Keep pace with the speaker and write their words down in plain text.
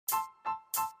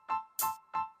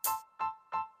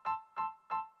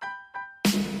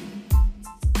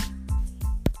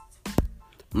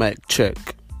Mic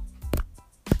check.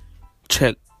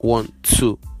 Check 1,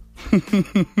 2.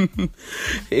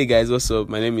 Hey guys, what's up?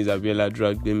 My name is Abiola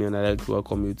Dragbemi and I'd like to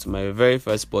welcome you to my very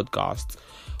first podcast.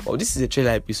 Well, this is a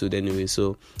trailer episode anyway,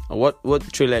 so what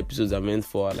trailer episodes are meant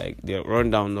for, like the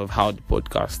rundown of how the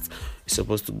podcast is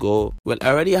supposed to go. Well, I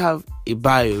already have a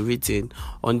bio written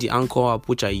on the Anchor app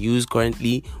which I use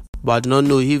currently, but I do not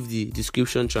know if the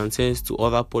description transcends to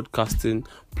other podcasting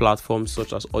platforms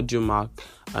such as Audiomack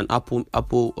and Apple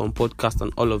Podcast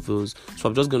and all of those. So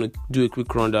I'm just going to do a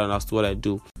quick rundown as to what I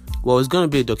do. Well, it's going to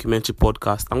be a documentary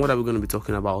podcast, and what are we going to be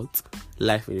talking about?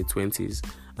 Life in the 20s.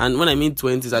 And when I mean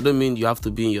 20s, I don't mean you have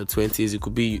to be in your 20s. It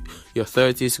could be your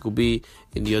 30s, it could be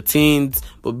in your teens,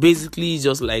 but basically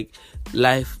just like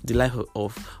life, the life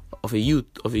of a youth.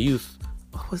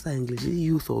 What's that in English? Is it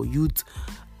youth or youth?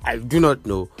 I do not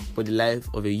know, but the life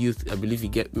of a youth, I believe you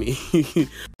get me.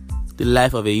 The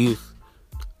life of a youth.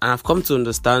 And I've come to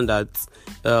understand that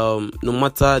no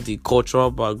matter the cultural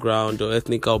background or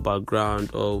ethnical background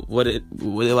or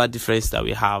whatever difference that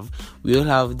we all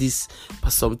have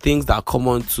some things that are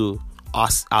common to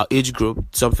us, our age group,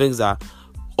 some things that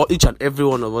each and every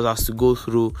one of us has to go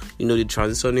through, the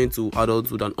transitioning to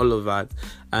adulthood and all of that.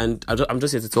 And I'm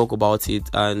just here to talk about it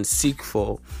and seek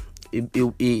for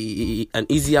an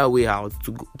easier way out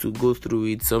to go through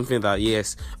it. Something that,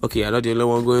 yes, okay, I'm not the only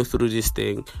one going through this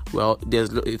thing. Well, there's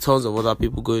tons of other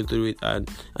people going through it, and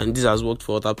this has worked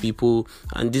for other people,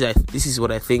 and this is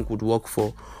what I think would work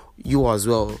for you as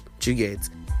well. Do you get?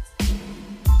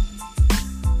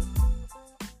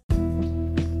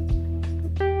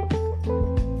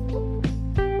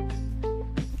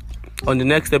 On the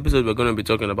next episode, we're going to be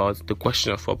talking about the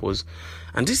question of purpose.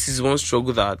 And this is one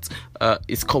struggle that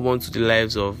is common to the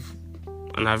lives of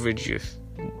an average youth.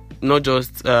 Not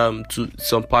just to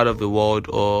some part of the world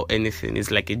or anything.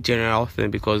 It's like a general thing,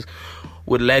 because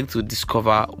we'd like to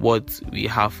discover what we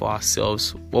have for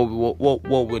ourselves,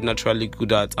 what we're naturally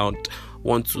good at, and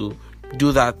want to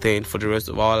do that thing for the rest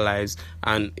of our lives,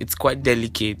 and it's quite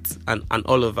delicate and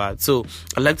all of that. So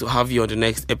I'd like to have you on the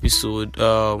next episode.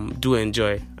 Do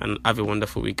enjoy and have a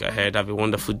wonderful week ahead. Have a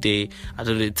wonderful day. I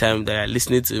don't know the time that you're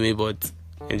listening to me, but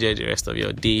enjoy the rest of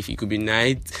your day. If it could be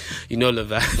night, all of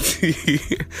that.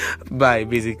 Bye.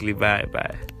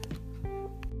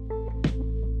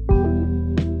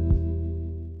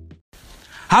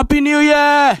 Happy New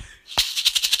Year.